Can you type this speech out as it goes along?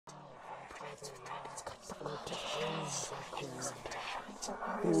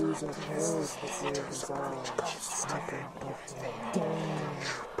Who's of hills that you resolve, stepping up the game.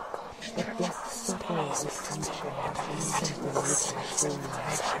 But death suffers attention and something which makes it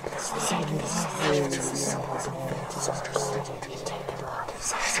something is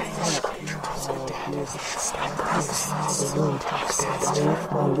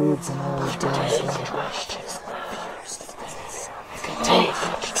my lids and all does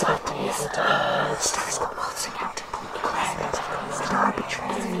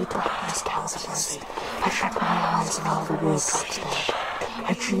arbitrary darkness countenance. I shut my eyes and all the world drops dead.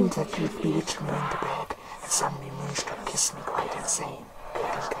 I dreamed that you'd bewitch me into bed, and suddenly moonstruck kissed me quite insane. I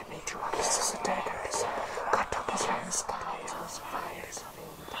think I made you up as daggers, cut up as in the sky, as fires of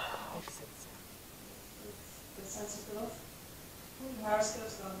exits. Good sense of love.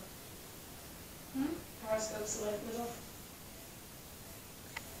 Horoscope's gone. Horoscope's the way it was off.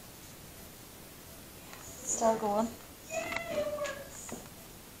 Still going.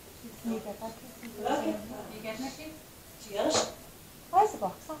 Can you get that? Okay. You getting it, Keith? Did you get it? Why is the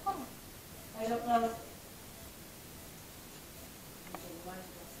box not on it? I don't know.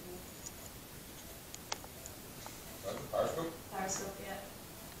 Horoscope? Horoscope, yeah.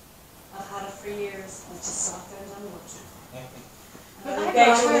 I've had it for years. I just sat there and watched it.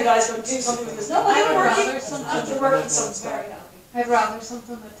 You guys go do something with this. No, I'd rather something. After working, someone's very happy. I'd rather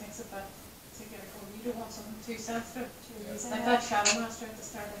something that takes it back to get it going. You don't want something too sensitive. Like that Shadow Master at the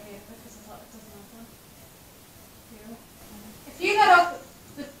start, I hate it because I thought it doesn't have one. You know? If you got up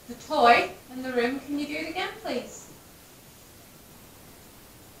the toy in the room, can you do it again, please?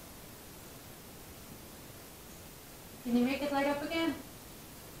 Can you make it light up again?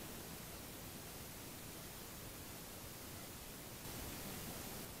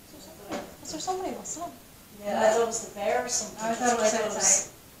 Is there somebody whistling? Yeah, I thought it was the bear or something. I thought it was outside.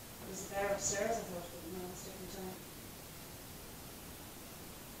 It was the bear upstairs, I thought, but no, it's different time.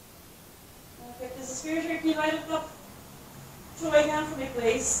 Okay, there's a spirit here. Can you light it up? Show it again for me,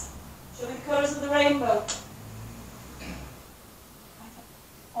 please. Show me the colours of the rainbow. I have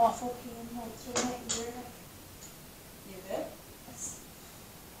awful pain right through my ear. You did? It's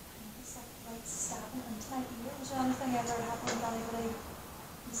like stabbing into my ear. Was there anything ever happened to anybody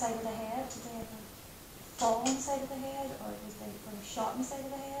inside of the head? Did they ever fall inside of the head, or was they shot inside of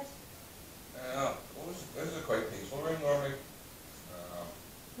the head? This is a quite peaceful room normally.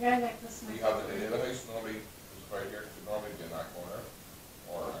 Yeah, I like this one. We have the day of the house normally is right here. It should normally be in that corner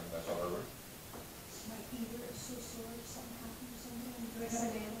or in this other room. My ear is so sore if something happened to somebody. Do we have a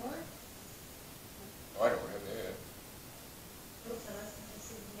day for it? Oh, I don't have the day.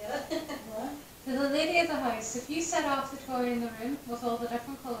 What? To the lady of the house, if you set off the toy in the room with all the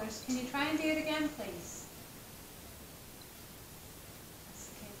different colours, can you try and do it again, please? That's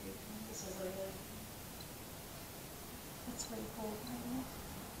the kid who can. This is like That's very cold right now.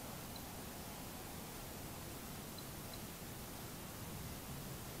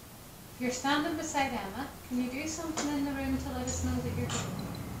 If you're standing beside Emma, can you do something in the room to let us know that you're doing?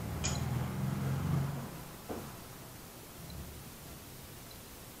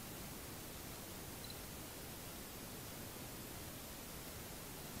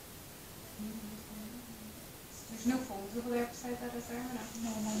 There's no folds over there beside that, is there? No,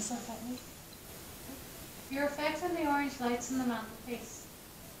 mine's not that neat. If you're affecting the orange lights in the mantelpiece,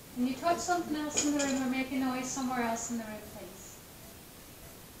 can you touch something else in the room or make a noise somewhere else in the room, please?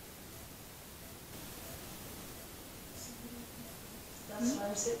 That's why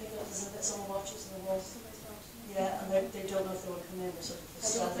I'm sitting there, isn't it? Someone watches the walls. Yeah, and they don't know if they want to come in, so they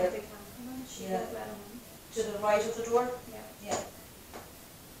stand there. They can come in. She Yeah. won't let 'em in. To the right of the door? Yeah. Yeah.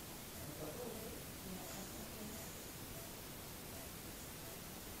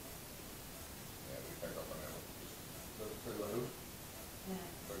 Yeah, we pick up on it. Just too loud. Yeah.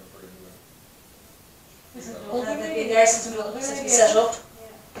 Like a pretty new. Is it And older they've lady? been there since we set up. Yeah.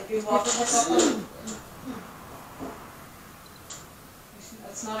 They've been walking with us.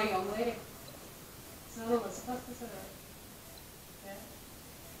 It's not a young lady. It's not Elizabeth, is it? Yeah.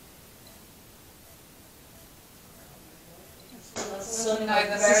 So No, now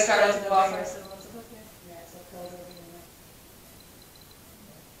this very is starting cold to over bother here. us, Elizabeth, yeah. Yeah, it's like cold over here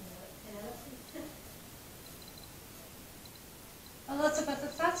now. Elizabeth,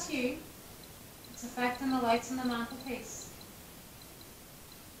 if that's you, it's affecting the lights in the mantelpiece.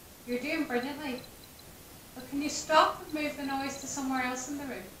 You're doing brilliantly. But can you stop and move the noise to somewhere else in the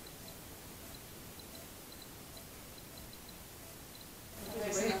room?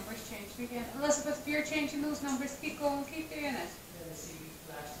 The numbers changed again. Elizabeth, if you're changing those numbers, keep going, keep doing it.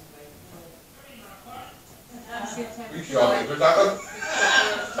 We shot it. Was that one?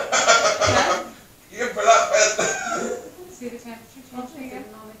 see the temperature change again.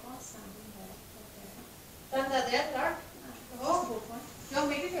 Then the end dark. Oh, good one. Do you want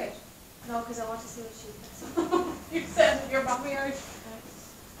me to do it? No, because I want to see what she thinks. You said your mommy out.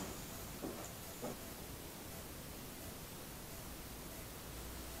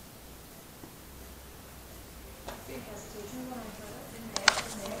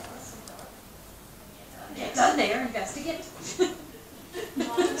 It's on there, investigate. It's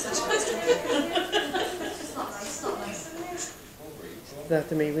not nice in there. That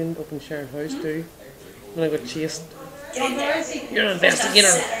to me, we ended up in Sharon House too. When I got chased. Where is he? You're an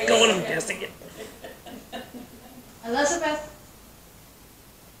investigator. Go and investigate. Elizabeth,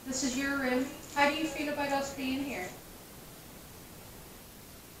 this is your room. How do you feel about us being here?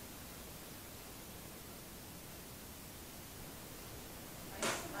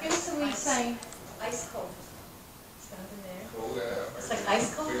 Give us a wee sign. Ice cold. Standing there. Oh, yeah. It's like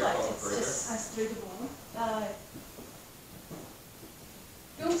ice cold, like it's Freezer. just Ice through the wall. uh,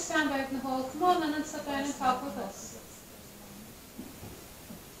 Don't stand out in the hall. Come on in and sit down and talk with us.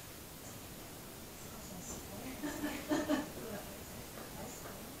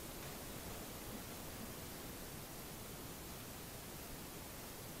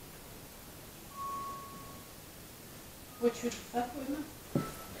 Which would fit, wouldn't it?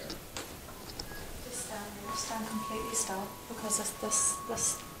 just stand completely still because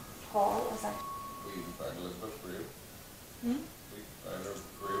this hall is like We found Elizabeth's grave. Hmm? We found her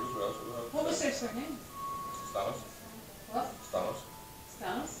grave as well, so we have. What was their surname? Stanis. What? Stanis.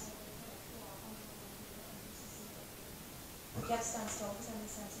 Stanis? we get to stand still because I'm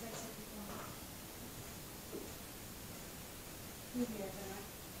sensitive to people. Who's here tonight?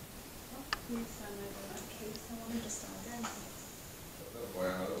 Who's stand out tonight? Keith, I want him to stand there. Little boy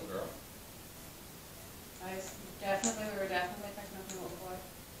and a little girl. We were definitely picking up a little boy.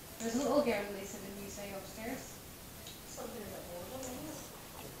 There's a little girl, Lisa, didn't you say upstairs? Something that older, isn't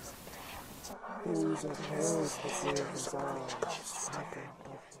it? Who's a parent that lives on?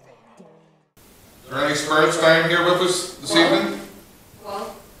 Is there any spirits down here with us this evening?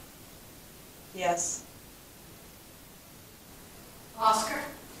 Well, Yes. Oscar,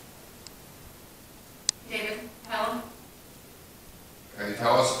 David, Helen, Can you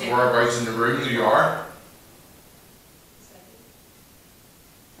tell us whereabouts in the room that you are?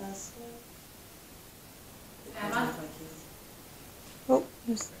 Emma, Oh,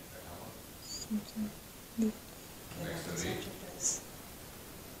 there's something. Next to me.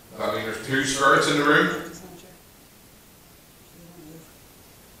 That means there's two spirits in the room?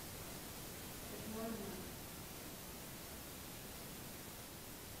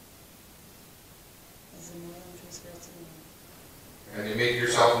 Can you make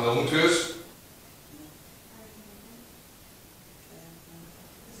yourself known to us?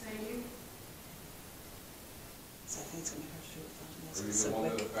 is that you? Are you the one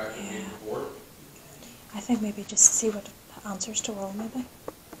that affected me before? I think maybe just see what answers to all, maybe.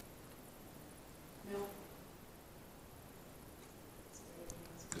 No.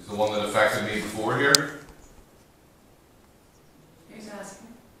 Is the one that affected me before here? Who's asking?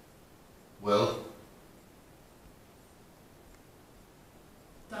 Will?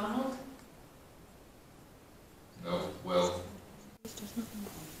 Donald? No, Will.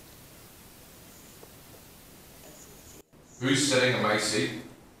 Who's sitting in my seat?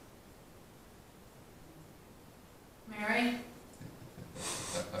 Mary?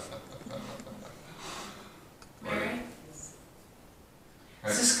 Mary?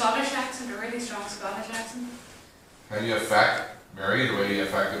 It's a Scottish accent, a really strong Scottish accent. Can you affect Mary the way you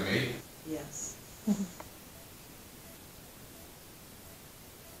affected me? Yes.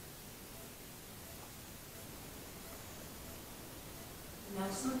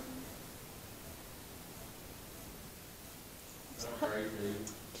 Nelson?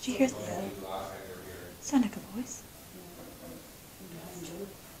 Did you hear that? Sound like a voice. Behind you.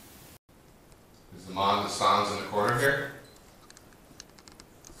 Is the man that stands in the corner here?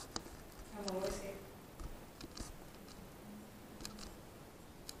 I'm always here.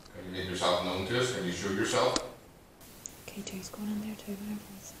 Can you make yourself known to us? Can you show yourself? K2's going in there too, whatever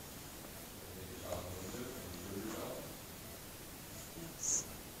it is. Yes.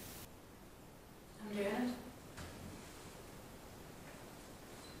 I'm doing it.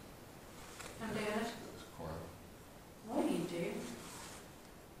 I'm doing it. What do you do?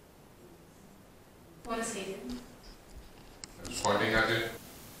 What is he doing? I'm just pointing at you.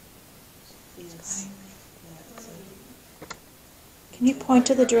 Yes. Can you point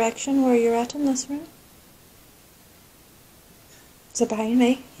to the direction where you're at in this room? Is it behind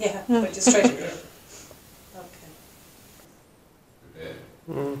me? Yeah, No. but just try to do it. Okay. You're dead.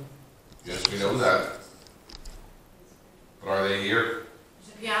 Mm. Yes, we know that. are they here?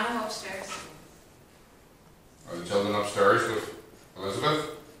 There's a piano upstairs. Are the children upstairs with Elizabeth?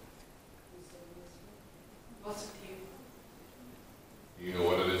 What's with you? You know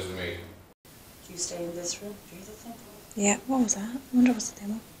what it is to me. Do you stay in this room? Do you hear the thump? Yeah, what was that? I wonder what's the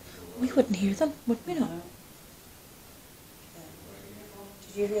demo. We wouldn't hear them, would we not? No. Yeah.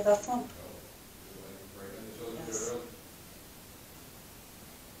 Did you hear that thump? Yes.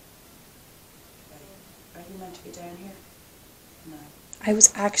 Are you meant to be down here? No. I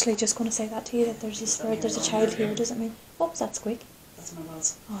was actually just going to say that to you, that there's a spirit, there's a child here, does it mean? What was that squeak? That's my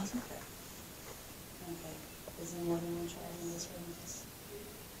was. Oh, is it? Okay. Okay. Is there more than one child in this room?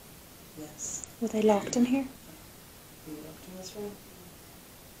 Yes. Were they locked in here? Were you locked in this room?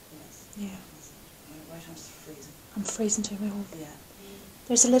 Yes. Yeah. My right arm's freezing. I'm freezing to my whole. Yeah.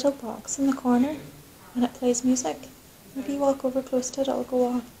 There's a little box in the corner and it plays music. Maybe you walk over close to it, it'll go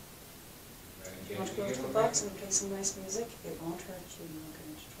off. Do you want to go into the box and play some nice music? It won't hurt you, you won't get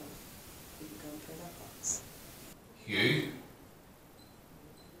into trouble. You can go and play that box. Hugh?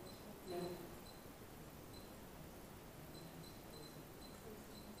 No.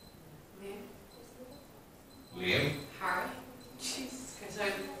 Liam? Harry? Jesus Christ.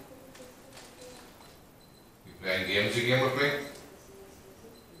 You playing games again with me?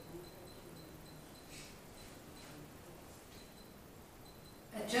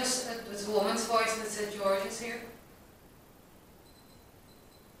 It was a woman's voice that said George is here.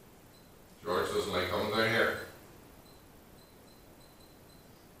 George doesn't like coming down here.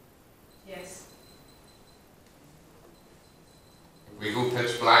 Yes. If we go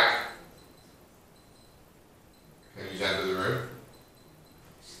pitch black, can you enter the room?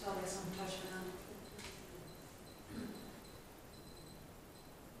 She's probably something touch my hand.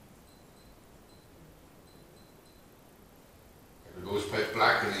 If it goes pitch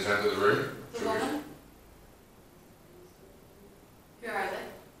black, can you enter the room? The woman? Who are they?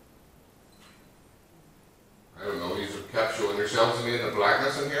 I don't know, you kept showing yourselves to me in the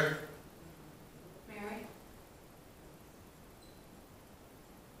blackness in here. Mary?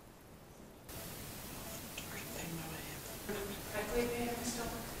 Quickly, Mary, my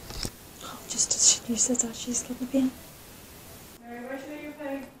stomach. Oh, just as you said that, she's getting pain. Mary, where'd you get your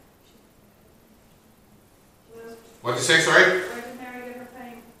pain? What'd you say, sorry? Where did Mary get her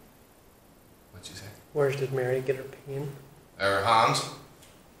pain? What'd you say? Where did Mary get her pain? Her hands.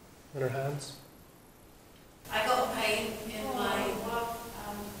 In her hands? I got a pain in my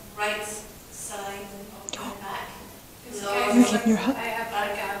right side of my back. So You're getting your hip? I have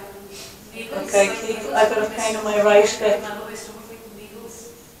like needles. Okay, Keith, I've got a pain in my right hip.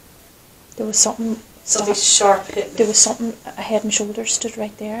 Needles. There was something. Something sharp hit me. There was something. A head and shoulders stood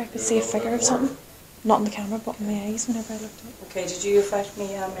right there. I could see a figure of something. Not in the camera, but in my eyes whenever I looked up. Okay, did you affect me,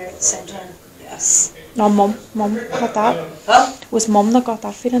 Mary, at the same time? Yes. No, Mum got that. Huh? It was Mum that got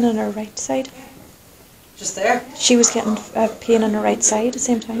that feeling in her right side. Just there? She was getting pain in her right side at the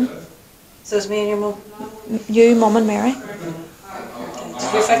same time. So it's me and your mum. You, Mum and Mary. Okay.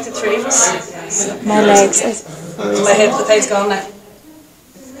 Did you affect the three of us? Yes. My legs is... My hip, the pain's gone now.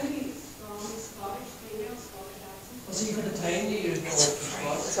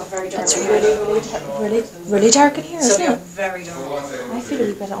 It's got very dark. It's really dark in here, So isn't yeah, it? very dark. I feel a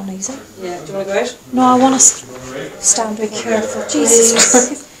wee bit uneasy. Yeah, do you want to go out? No, I want to stand with careful. Jesus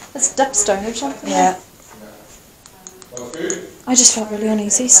Christ. It dips down or something. Yeah. I just felt really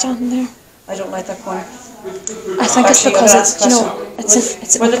uneasy standing there. I don't like that corner. I think it's Actually, because I'll it's, ask you a know, question.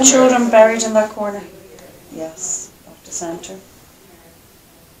 it's Were the open. children buried in that corner? Yes, off the centre.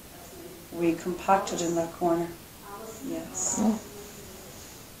 Were you compacted in that corner? Yes. Oh.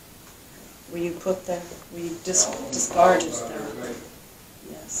 Were you put there? Were you discarded there?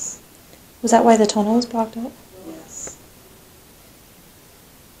 Yes. Was that why the tunnel was blocked up? Yes.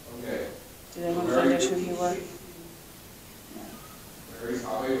 Okay. Did anyone find out who you were? Very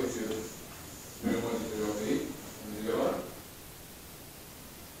happy with you doing what you do with me and you do it.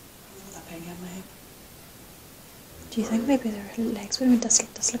 That pain in my hip. Do you think maybe their legs would have been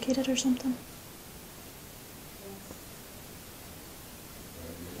dislocated or something?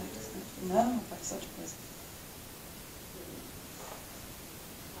 No, back such a place.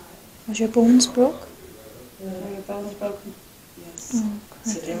 Was your bones broke? Were your bones broken? Yes. Oh,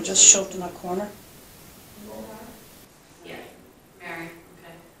 So they were just shoved in that corner? Yeah, Mary.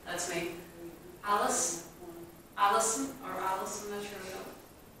 Okay, that's me. Alice, Alison, or Alice, I'm not sure about.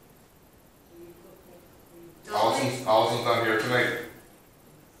 Alison's not here tonight.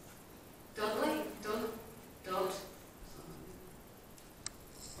 Dudley, Dud.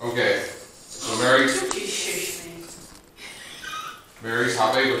 Okay. So Mary's You shush me.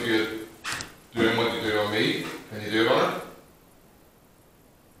 happy with you doing what you do on me. Can you do it on her?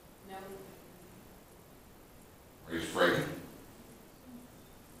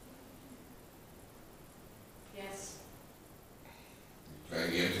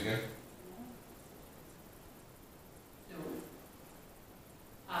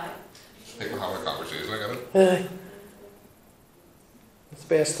 It's the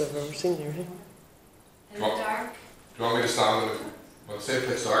best I've ever seen, really. In the dark. Do you want me to stand in the... Well, say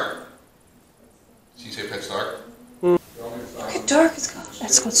pitch dark. She say pitch dark. Do you want me to stand Look in how dark it's got.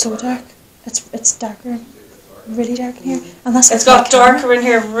 It's got so dark. It's darker, really dark in here. And that's It's with my got camera. darker in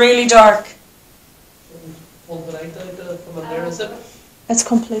here, really dark. One that I did from in there, is it? It's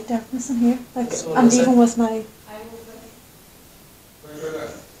complete darkness in here. Like, That's what and I said. even with my... Where is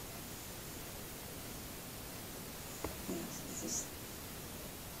that?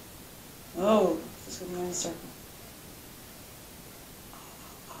 Oh, this is going to start.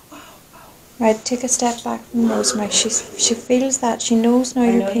 Right, take a step back from Rosemary. She feels that. She knows now I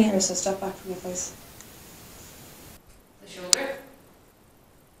your know pain. here, so step back from your face. The shoulder.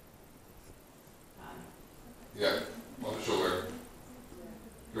 Yeah, on the shoulder.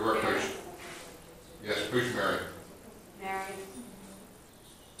 Give her a push. Yes, push Mary. Mary.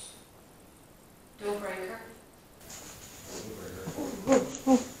 Don't break her.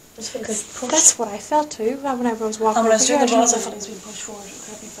 Because that's what I felt too when I was walking And when I over was here. doing the I balls, I was felt like, it was being pushed forward. It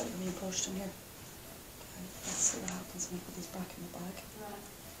could be felt it being pushed in here. Okay, that's what happens when you put these back in the bag.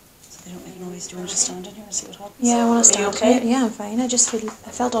 So they don't make noise. Do you want to just stand in here and see what happens? yeah, I want to Are you stand okay? here. Yeah, I'm fine. I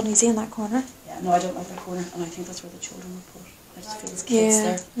felt uneasy in that corner. Yeah, no, I don't like that corner, and I think that's where the children were put. I just feel as kids Yeah,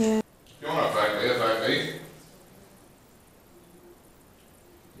 there. yeah. You want to affect me?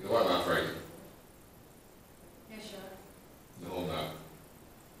 You know what, I'm not frightened. Yeah, sure. No, I'm not.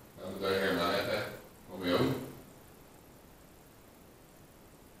 I'm down here, man, on my own.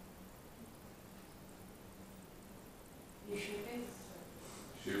 You should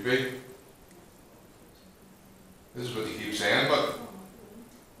be. Should be. This is what you keep saying, but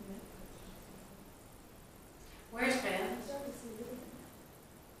Where's Ben?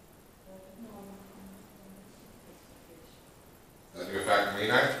 that you affect me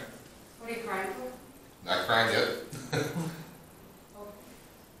now? What are you crying for? Not crying yet.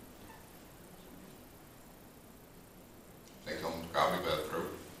 I think someone got me by the throat.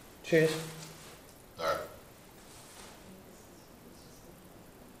 Cheers. There.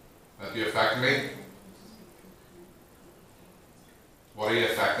 That you affecting me? What are you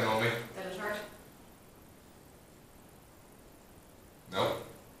affecting on me? Did it hurt? No?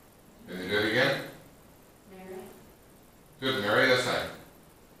 Can you do it again? Mary? Do it, Mary, this time.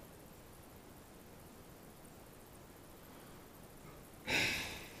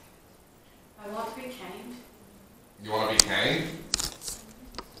 I want to be kind. You want to be kind?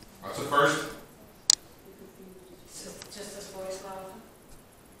 What's the first? Just this voice loud.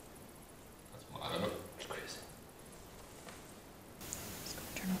 That's mad, isn't it? It's crazy.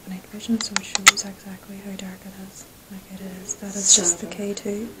 Turn off night vision so it shows exactly how dark it is. Like it is. That is just the K2.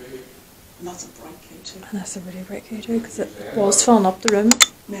 And that's a bright key too. And that's a really bright K2 because it was filling up the room,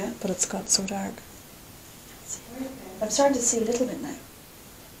 Yeah. but it's got so dark. I'm starting to see a little bit now.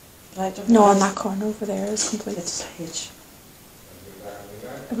 But I don't No, know. and that corner over there is complete. It's pitch.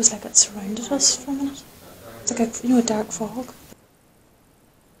 It was like it surrounded us for a minute. It's like a dark fog.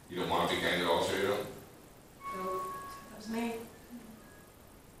 You don't want to be kind at all, so you don't? No, that was me.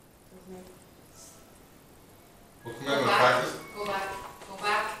 That was me. Well, come Go in and back. practice. Go back. Go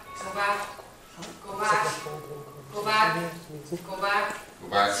back. Go back. Go back. Go back. Go back. Go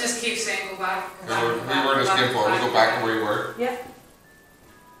back. Just keep saying go back. Go We back. were, Go we back, were go just back, getting forward. Go back to where you were. Yeah.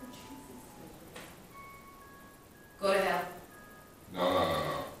 Go to hell. No.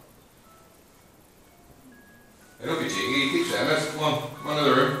 Hey, don't be cheeky. You keep saying this. Come on to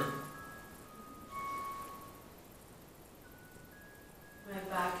the room. My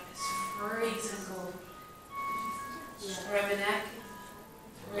back is freezing cold. Around my neck.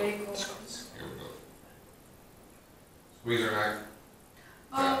 Really cold. Here we go. Squeeze her neck.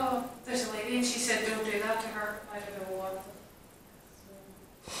 Oh, there's a lady and she said don't do that to her. I don't know what.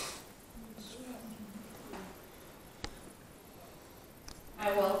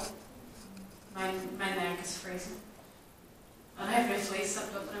 I will. My neck is freezing. And I have my face up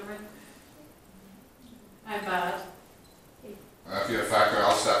and everything. I'm bad. If you affect her,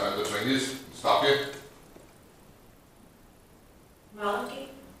 I'll step in between you and stop you. Malachi?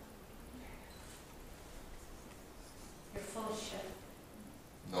 You're full of shit.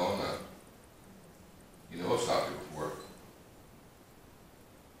 No, I'm not. You know I've stopped you before.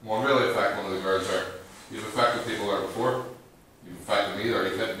 One really affect one of the girls there. You've affected people there before. You've affected me there,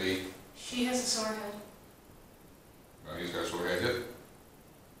 you've hit me. She has a sore head. Now he's got a sore head yet.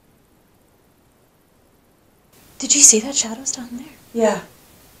 Did you see that shadow standing there? Yeah.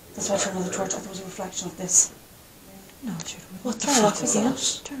 That's why I turned on the torch. I thought it was a reflection of this. No, sure. What the Turn it fuck off is again.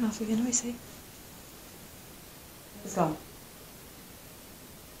 that? Turn it off again. Let me see. It's gone.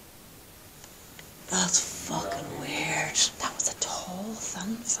 That's fucking weird. That was a tall,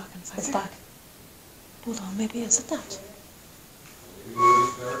 thin fucking figure. It's back. Hold on, maybe is it that? You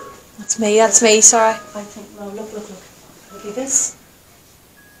go to there. That's me, sorry. I think, no, look. Look at this.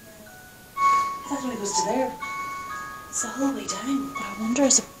 That only goes to there. It's the whole way down. But I wonder,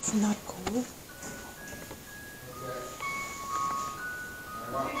 is it from that goal?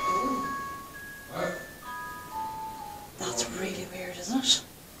 What? That's really weird, isn't it?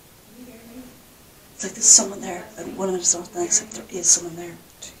 It's like there's someone there, and 1 minute after the next, there is someone there.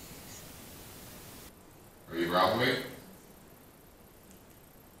 Are you grabbing me?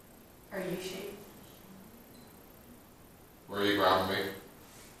 Are you she? Where are you grabbing me?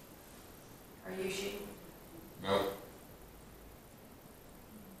 Are you she? No.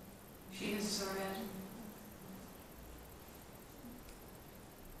 She has a sore head.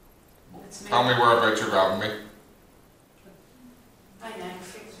 It's me. Tell me whereabouts you're grabbing me. My neck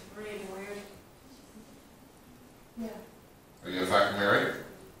feels really weird. Yeah. Are you affecting Mary?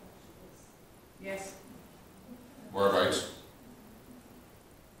 Yes. Whereabouts?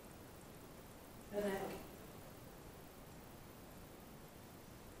 The neck.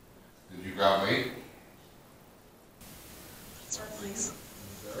 Did you grab me? It's nice.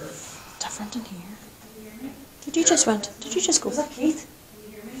 Different in here. Can you hear me? Did you just go? Was that Keith? Can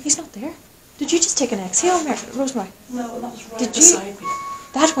you hear me? He's not there. Did you just take an exhale, Rosemary? No, that was right Did you- beside me.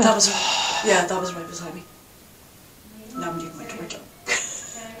 That went. That was, yeah, that was right beside me. Now I'm doing my torch.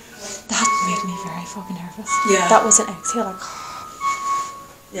 That made me very fucking nervous. Yeah. That was an exhale, like.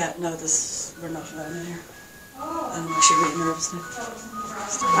 Yeah, no, we're not alone in here. I'm actually really nervous now.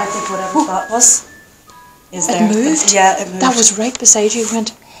 I think whatever that was is It there. moved? Yeah, it moved. That was right beside you.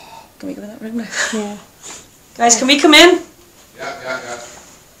 Went. Can we go in that room now? Yeah. Guys, can we come in? Yeah.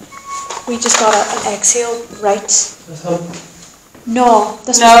 We just got an exhale right. No,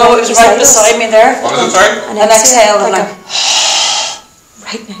 this No, was it was right us. beside me there. What is it, sorry? An An exhale, like like a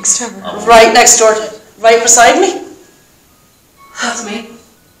right next to her. Oh. right next door, right beside me. That's me.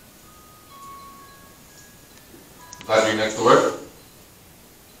 Is that you next door?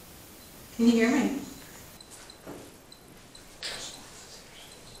 Can you hear me?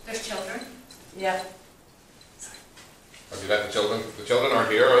 There's children. Yeah. Have you let the children? The children aren't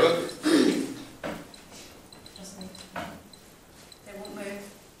here, are they? Just me. They won't move.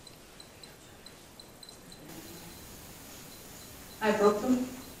 I broke them.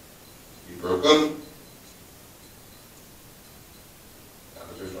 You broke them?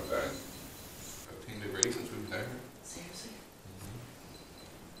 Temperature's not down. 15 degrees since we were down here. Seriously?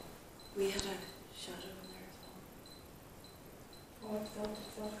 We had a shadow in there as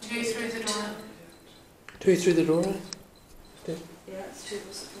well. 2 through the door. 2 through the door. Yeah, it's 2 of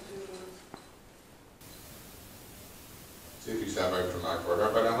us that come through the door. See if you step out from that corner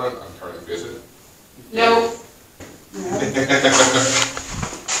by now and turn and face it. No.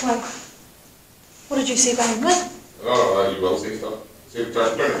 Why? What did you see behind me? Oh, you will see stuff. See, turn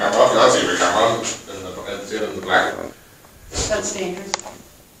the camera off. You'll see your camera on. See it in the black. That's dangerous.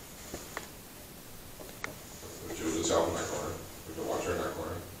 She was herself in that corner. We could watch her in that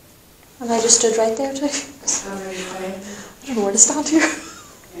corner. And I just stood right there too. I'm really quiet. I don't know where to stand here.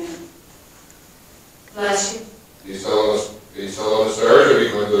 Yeah. Bless you. Are you still on the stairs or are you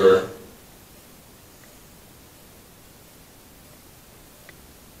going to the door?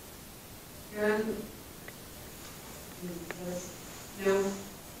 You're in. No.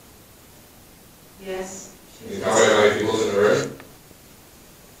 Yes. Can you tell me how many people's in the room?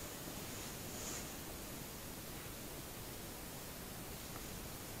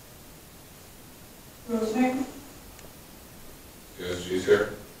 Rosemary? Yes, she's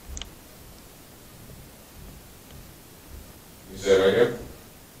here. You say it right here?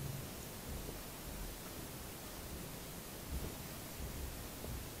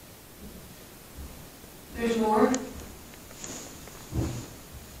 There's more. Any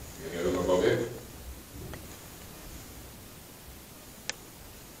of them above you?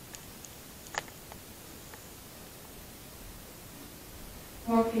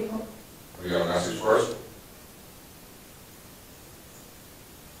 More people. Have you got a message for us?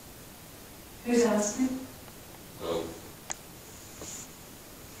 Who's asking? No.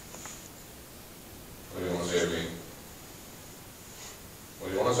 What do you want to say to me? What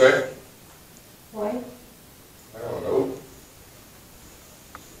do you want to say? Why? I don't know.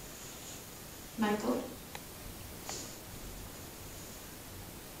 Michael?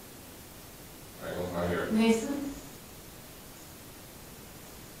 I don't know here. Nathan?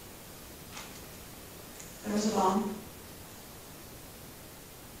 There was a bomb.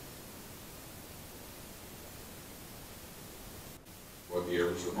 What year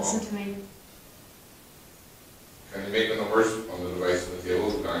was the Listen bomb? to me. you make the numbers on the device on the table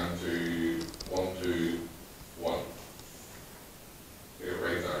down to 121? Take it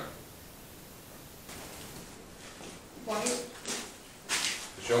right down. Why?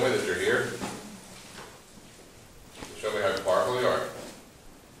 To show me that you're here. To show me how powerful you are.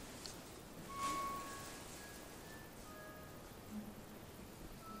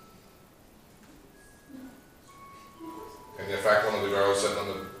 Can you affect one of the girls sitting on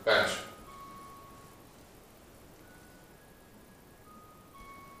the bench?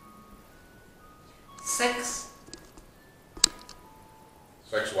 Six.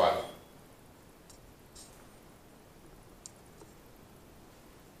 6 what?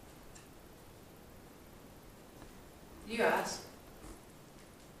 You asked.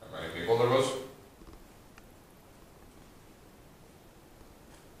 How many people there was?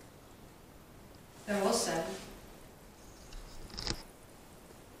 There was 7.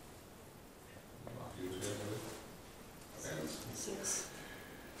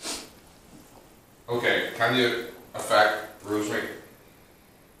 Okay, can you affect Rosemary?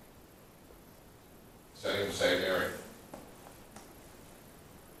 Sitting beside Mary?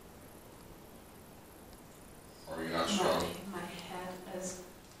 Or are you not strong? My head is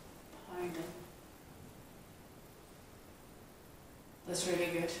pounding. That's really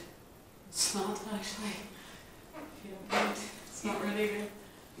good. It's not actually. If you don't mind, it's not really good.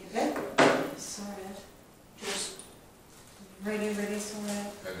 You good? Sore head. Just really, really sore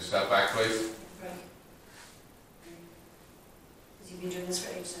head. Can you step back, please? Break. Because you've been doing this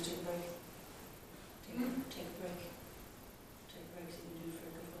for ages, now take a break. Take a break. Take a break, so you can do it for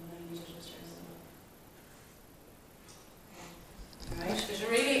a good while, now you need to just turn it on. Alright? There's a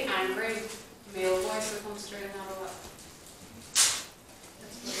really angry male voice that comes through and that a lot.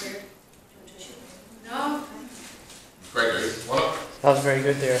 That's weird. Do you want tissue? No. Quite good. What? That was very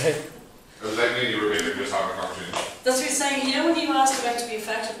good there, right? It was like me and you were basically just having a conversation. That's what you're saying. You know when you asked about to be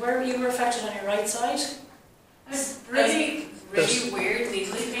affected, where you were affected on your right side? It's really weird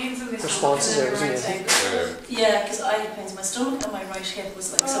needly pains in my Responses stomach there, and isn't then it? right side. Yeah, because I had pains in my stomach and my right hip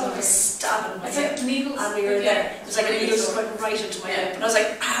was like someone was stabbing my It's hip. like needles. And we were there. It was like a needle just went right into my hip. And I was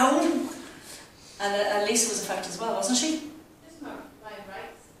like, ow! And Lisa was affected as well, wasn't she? It's not my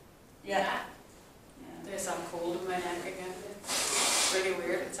right. Yeah. There's some cold in my neck again. It's really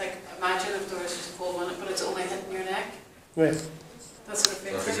weird. It's like, imagine if there was just a cold one, but it's only hitting your neck. Right. That's what it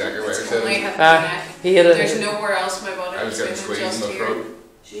feels That's like. exactly what I It's said. only hitting your neck. He had a, There's nowhere else in my body. I was getting It's squeezed in just the here. throat.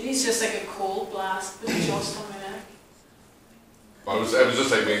 It's just like a cold blast, but just on my neck. But it was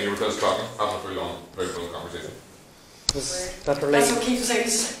just like me and you were just talking, having a very full conversation. was that That's related? what Keith was saying.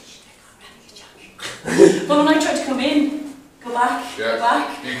 He's like, but when I tried to come in, go back, Yeah. go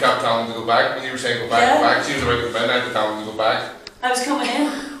back, You kept telling them to go back when you were saying go back, Yeah. go back. She was about to come in, I had to tell them to go back. I was coming in.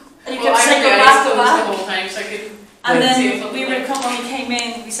 And you Well, kept I saying, had go the back, eyes go closed back. the whole time, so I couldn't. And see then if it we was were like- when we came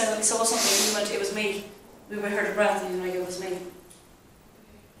in, we said that we saw something, we went, it was me. We heard a breath and you were like, it was me.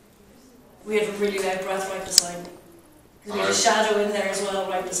 We had a really loud breath right beside me. Because we had a shadow in there as well,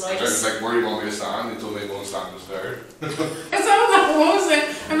 right I beside was us. like, where do you want me to stand? They told me to go and stand on the stairs. It's all that was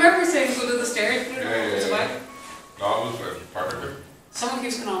it. I remember saying go to the stairs, but I don't know what it was about. No, it was perfect. Someone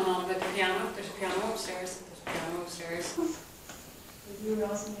keeps going on and on about the piano. There's a piano upstairs. There's a piano upstairs.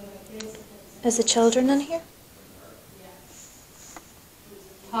 Is the children in here?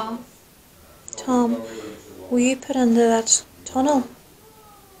 Tom? Tom, were you put into that tunnel?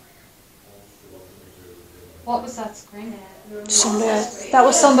 What was that scream? That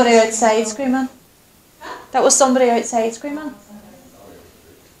was somebody outside screaming. That was somebody outside screaming.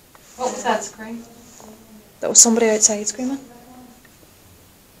 What was that scream? That was somebody outside screaming.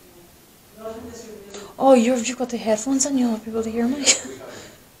 Oh, you've got the headphones in, you'll not be able to hear me.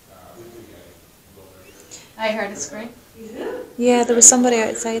 I heard a scream. Yeah, there was somebody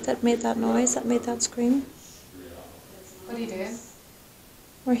outside that made that noise, that made that scream. What are you doing?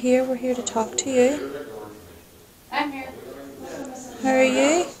 We're here to talk to you. I'm here. How are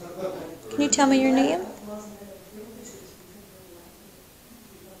you? Can you tell me your name?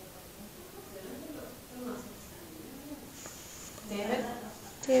 David?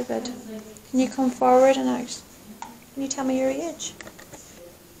 David. Can you come forward and ask? Can you tell me your age?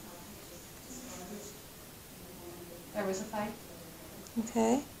 There was a fight.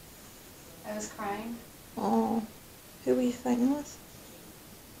 Okay. I was crying. Oh, who were you fighting with?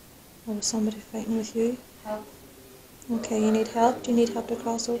 Or was somebody fighting with you? Help. Okay, you need help? Do you need help to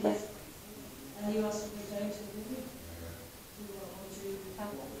cross over? Help.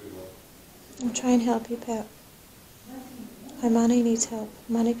 I'll try and help you, Pep. How many needs help?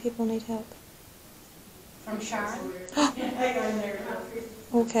 Many people need help. From Sharon.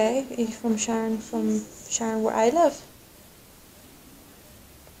 Okay, are you from Sharon where I live?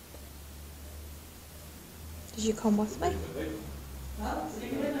 Did you come with me?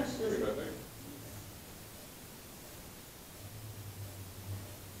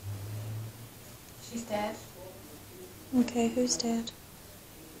 She's dead. Okay, who's dead?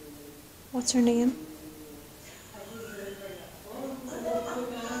 What's her name?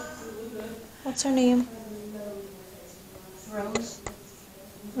 What's her name? Rose.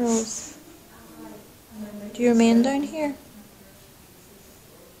 Rose. Do you remain down here?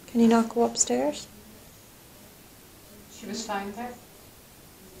 Can you not go upstairs? She was found there.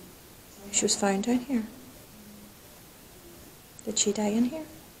 She was found down here. Did she die in here?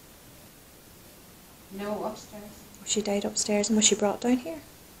 No, upstairs. Oh, she died upstairs and was she brought down here?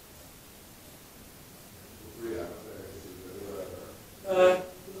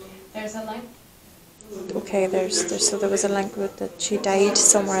 There's a link. Okay, so there was a link with that she died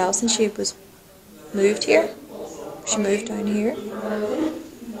somewhere else and she was moved here. She moved down here. To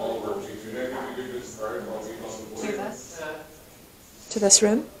this. To this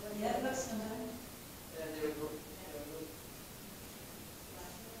room.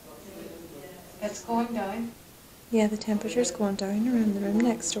 It's going down. Yeah, the temperature's going down around the room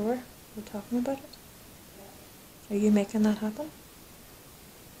next door. We're talking about it. Are you making that happen?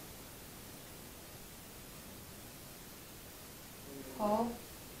 Paul.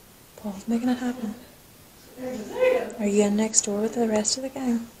 Paul's making it happen. Are you in next door with the rest of the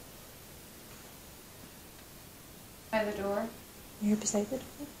gang? By the door. You're beside the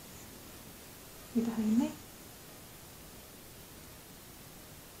door? You behind me?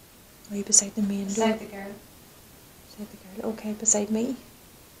 Are you beside the main door? Beside the girl. Beside the girl. Okay, beside me.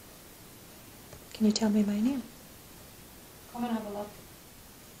 Can you tell me my name? Come and have a look.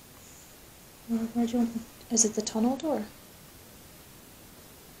 Where do you want? Is it the tunnel door?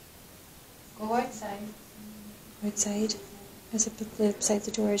 Go outside. Outside? Is it beside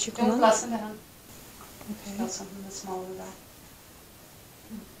the door as you come Don't in? listen to him. Okay. Got something that's smaller than that.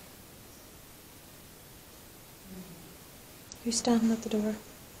 Who's standing at the door?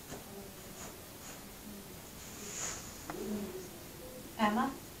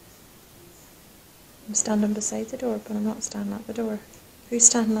 Emma. I'm standing beside the door, but I'm not standing at the door. Who's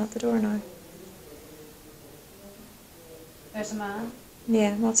standing at the door now? There's a man.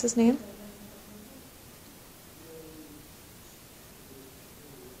 Yeah, what's his name?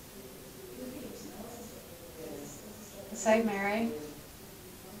 Beside Mary.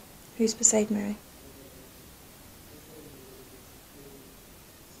 Who's beside Mary?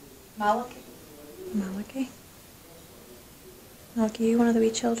 Malachi. Malachi. Malachi, you one of the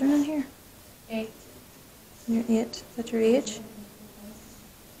wee children in here? 8. You're 8. Is that your age?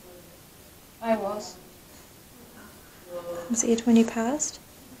 I was. Was 8 when you passed?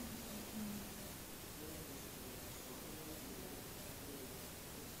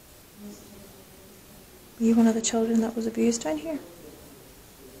 Were you one of the children that was abused down here?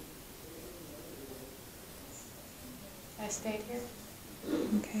 I stayed here.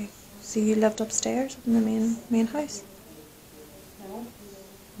 Okay. So you lived upstairs in the main house? No.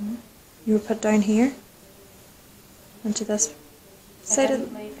 Mm. You were put down here? Into this I side didn't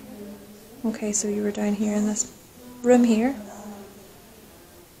of... leave. Okay, so you were down here in this room here?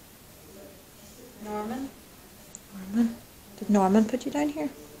 Norman. Norman. Did Norman put you down here?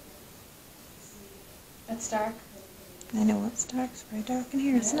 It's dark. I know it's dark. It's very dark in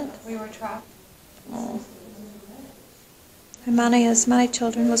here, isn't it? We were trapped. Oh. How many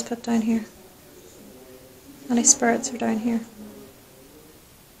children was put down here? How many spirits were down here?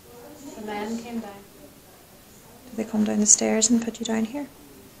 The men came down. Did they come down the stairs and put you down here?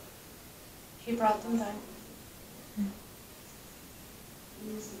 He brought them down.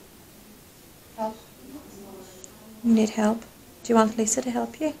 Help. You need help. Do you want Lisa to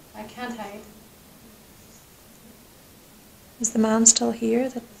help you? I can't hide. Is the man still here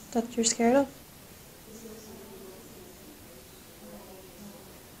that you're scared of?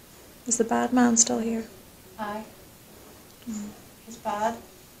 Is the bad man still here? Aye. He's bad.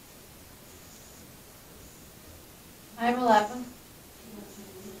 I'm 11.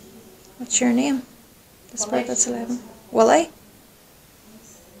 What's your name? The spirit Willie. that's 11. Willie?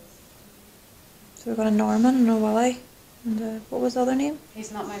 So we've got a Norman and a Willie. And what was the other name?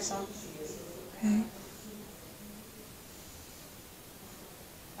 He's not my son. Okay.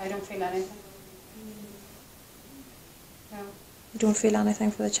 I don't feel anything. No. You don't feel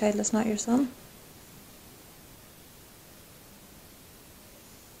anything for the child that's not your son?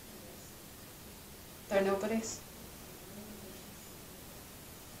 They're nobodies.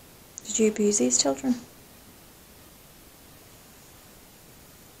 Did you abuse these children?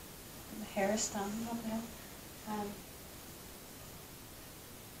 standing up now.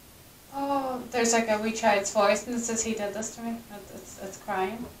 Oh, there's like a wee child's voice and it says he did this to me. It's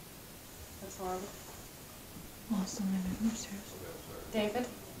crying. It's horrible. Oh, somebody moving upstairs. David.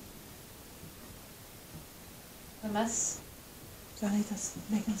 The miss. Is any of this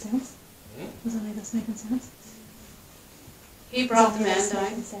making sense? Is any of this making sense? He brought the Is any of man this down.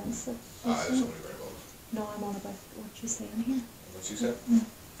 making sense that she's There's saying? somebody very close. No, I'm on about what she's saying here. What she said?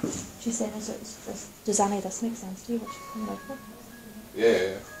 She's saying, does any of this make sense to you, what she's coming out with?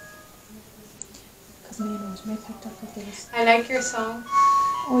 Yeah. Because me and Rosemary picked up that there was... I like your song.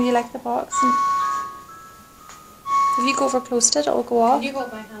 Oh, you like the box? And if you go over close to it, it'll go off. Can you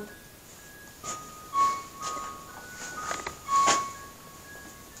hold my hand?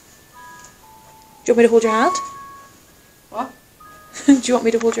 Do you want me to hold your hand? What? Do you want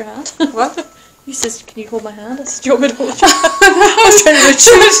me to hold your hand? What? You said, can you hold my hand? I said, do you want me to hold your hand? I was trying to reach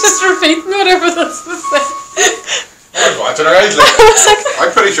She was just repeating whatever this was saying. I was watching her eyes like, I'm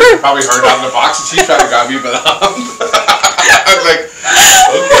pretty sure she probably heard that in the box and she's trying to grab you by the hand. I was like, okay.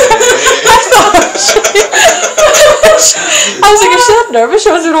 I was like, if she's not nervous, she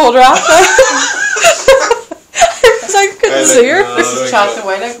was going to hold her hand. I couldn't see her. This is chatting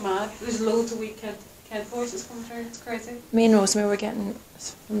away like mad. There's loads of wee kid voices coming through. It's crazy. Me and Rosemary were getting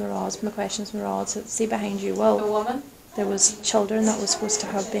from the rods, from the questions from the rods. See behind you, The Will, woman. there was children that was supposed to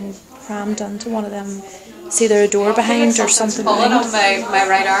have been crammed into one of them. See there a door behind or something Pulling on behind. my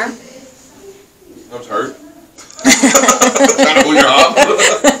right arm. That was her. Trying to hold your hand.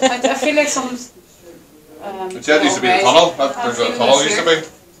 I feel like someone's. It said it used to be a tunnel. There's a tunnel used to be.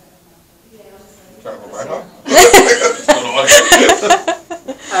 Trying to hold my hand.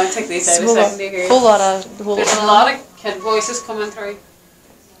 I'll take these out a Whole second to hear. whole lot of There's a lot of kid voices coming through.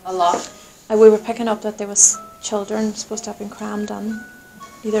 A lot. We were picking up that there was children supposed to have been crammed in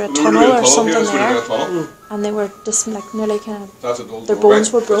either a We were tunnel doing a or something here, so we were doing there, a tunnel. and they were just like nearly kind of That's a dull their doorway.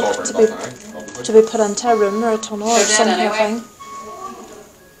 bones were It's all broke very to be tough now, obviously. to be put into a room or a tunnel or They're dead some kind of anyway. thing.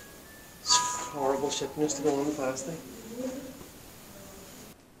 It's horrible shit used to go on the past day.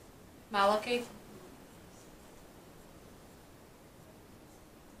 Malachi.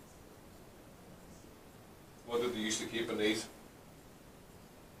 What did they used to keep in these?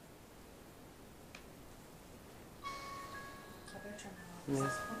 Yeah.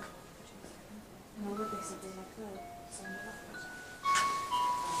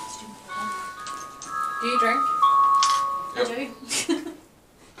 Do you drink? Yep. I do.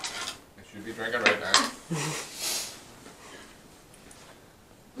 I should be drinking right now.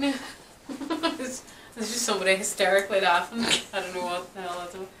 There's just somebody hysterically laughing. I don't know what the hell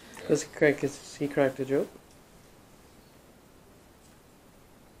that's about. Because he cracked a joke.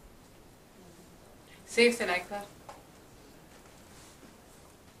 See if they like that.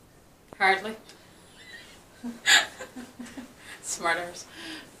 Hardly. Smarters.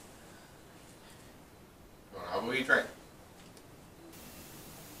 You want to have a wee drink?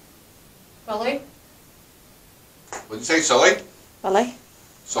 Billy? What'd you say, Sully? Billy,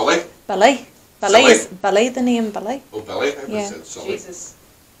 Sully? Billy, Sully? is Billy the name Billy? Oh, Billy? I Yeah. said Sully. Jesus.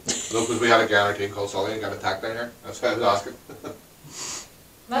 No, because we had a guy on our team called Sully and got attacked down here. That's why I was asking.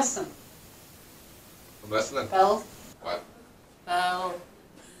 Listen. I'm listening. Bill. What? Bill.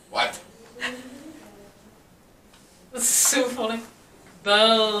 What? This is so funny.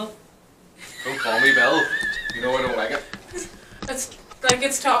 Bill. Don't call me Bill. You know I don't like it. It's like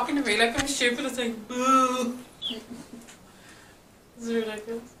it's talking to me like I'm stupid. It's like, boo. It's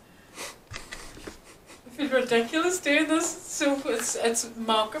ridiculous. I feel ridiculous doing this. It's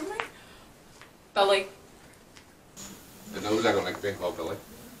mocking me. Billy. It knows I don't like being called Billy.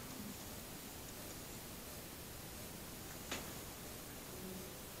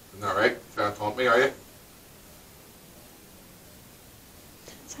 Isn't that right? Trying to taunt me, are you?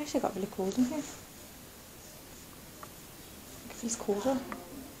 It's actually got really cold in here. It feels colder.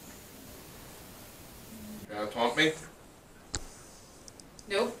 Trying to taunt me?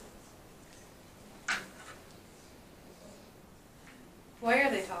 Nope. Why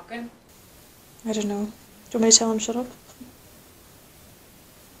are they talking? I don't know. Do you want me to tell him shut up?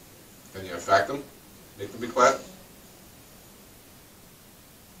 Can you affect them? Make them be quiet?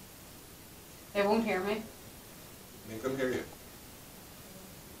 They won't hear me. Make them hear you.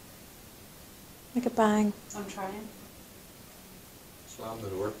 Make a bang. I'm trying. Slam the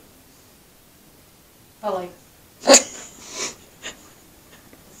door. Billy. It's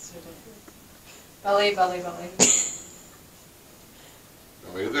ridiculous. Billy. You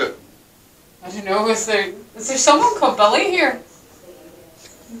want me to do it? I don't know, is there someone called Billy here?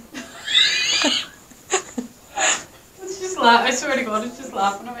 It's just I swear to God, it's just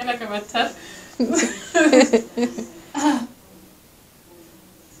laughing at me like I'm a tit.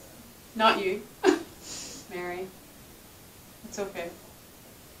 Not you, Mary. It's okay.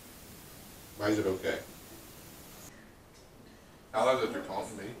 Why is it okay? How is it you're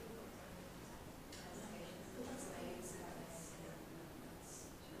taunting me?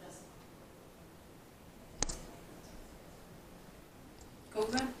 Go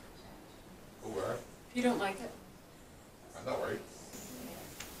then. Go where? If you don't like it. I'm not worried.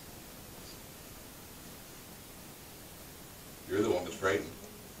 You're the one that's frightened.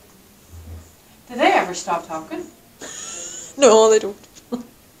 Did they ever stop talking? No, they don't.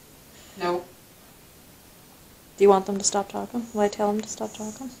 No. Do you want them to stop talking? Will I tell them to stop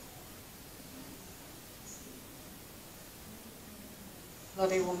talking?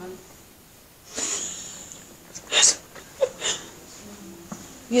 Bloody woman.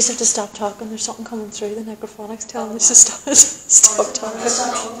 You just have to stop talking. There's something coming through the necrophonics telling us to stop talking.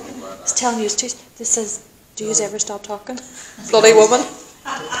 It's telling you to. This says, do you ever stop talking? Bloody woman.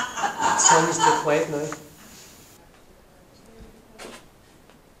 It's telling us to be quiet now.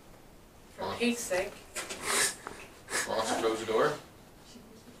 For Pete's sake. Want us to close the door?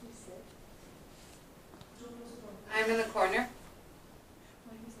 I'm in the corner.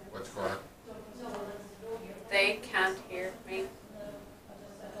 Which corner? They can't hear me.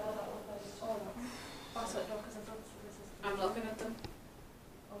 I'm looking at them.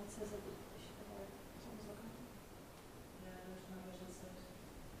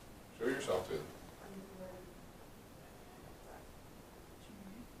 Show yourself to them.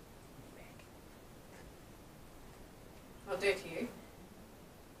 I'll do it to you.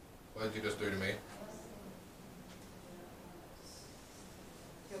 What did you just do to me?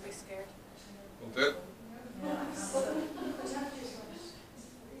 You'll be scared. Don't do it.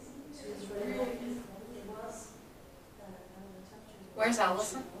 Where's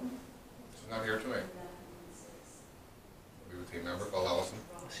Alison? She's not here tonight. We have a team member called Alison,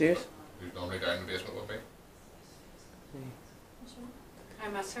 Serious? who's normally down in the basement with me. I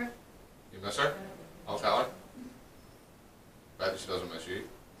miss her. You miss her? I'll tell her. Bet she doesn't miss you.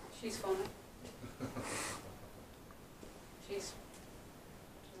 She's funny. She's...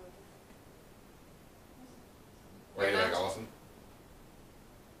 Why do you like Alison?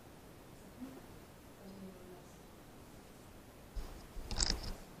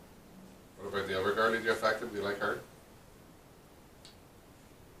 What about the other girl that you affected? Do you like her?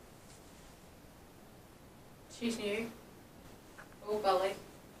 She's new. Oh, Billy.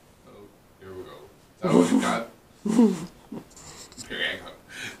 Oh, here we go. Is that what you got? Here, hang on.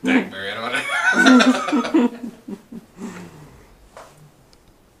 Thank Mary Ann.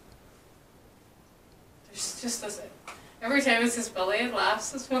 There's just this... Every time it says Billy, it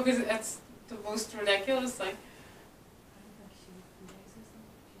laughs as well because it's the most ridiculous thing.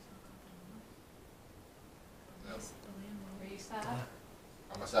 No. Were you sad?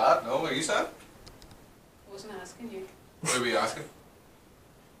 Am I sad? No, are you sad? I wasn't asking you. What are we asking?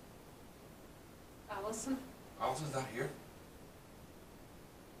 Alison? Alison's not here.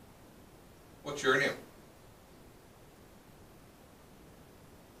 What's your name?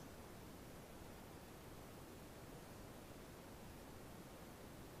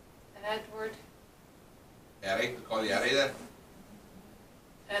 Edward. Eddie? We call you Eddie then?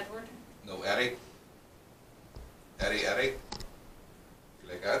 Edward? No, Eddie. Eddie. You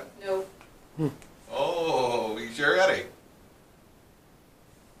like that? No. Oh, you sure, Eddie?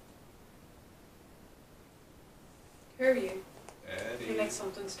 Who are you? I Eddie. feel like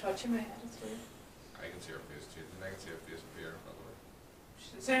something's touching my head. It's weird. I can see her face too. I can see her face up here in front of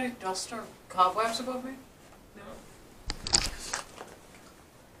her. Is there any dust or cobwebs above me? No. Just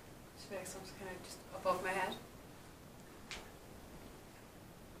feel like something's kind of just above my head.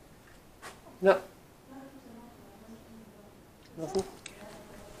 No. Nothing.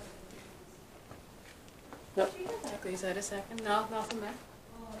 No. Please out a second. No, nothing there.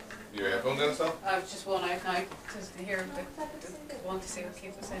 Your headphones in and stuff? I've just one out now just to hear the one to see what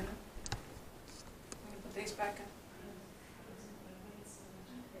Keith was saying. I'm gonna put these back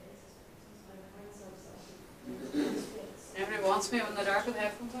in. Everybody wants me in the dark with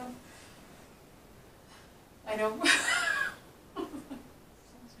headphones on. I know. You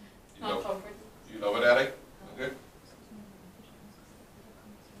Not love, comfortable. you love it, Eddie? Okay.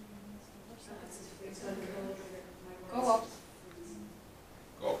 Go up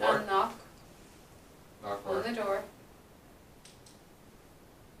Go up where? and knock Knock on where? the door.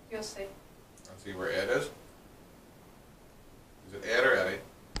 You'll see. And see where Ed is? Is it Ed or Eddie?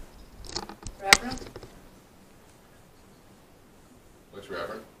 Reverend? Which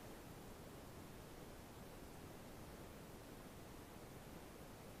Reverend?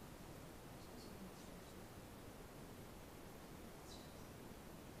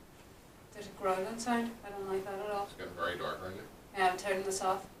 growling sound. I don't like that at all. It's getting very dark around here. Yeah, I'm turning this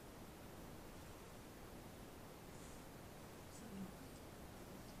off.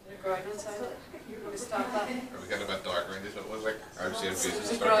 The growling sound. Will we stop that? Are we getting a bit dark around here? So it was like I was seeing faces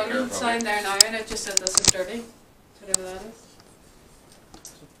There's a starting to growling care sound there now, and it just said this is dirty. Whatever that is.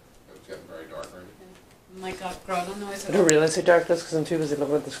 It was getting very dark around here. Oh my god, growling noise. I don't realise how dark it is because I'm too busy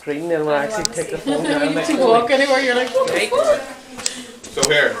looking at the screen. Then when I actually take the phone down, You need to walk anywhere, you're like, what the fuck? So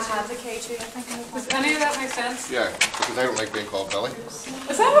here, I have the K2, I think. Does any of that make sense? yeah, because I don't like being called Billy. Is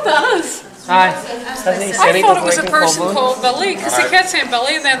that what that is? Aye. Doesn't he I say he thought doesn't it was a like being person called called Billy, because he Aye. kept saying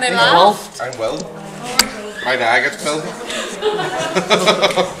Billy and then they Well, laughed. I'm Will. My dad gets Bill.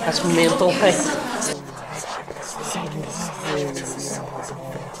 that's mental. Hey.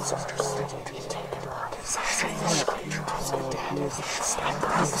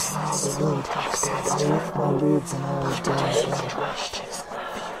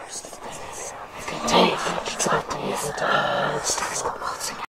 Take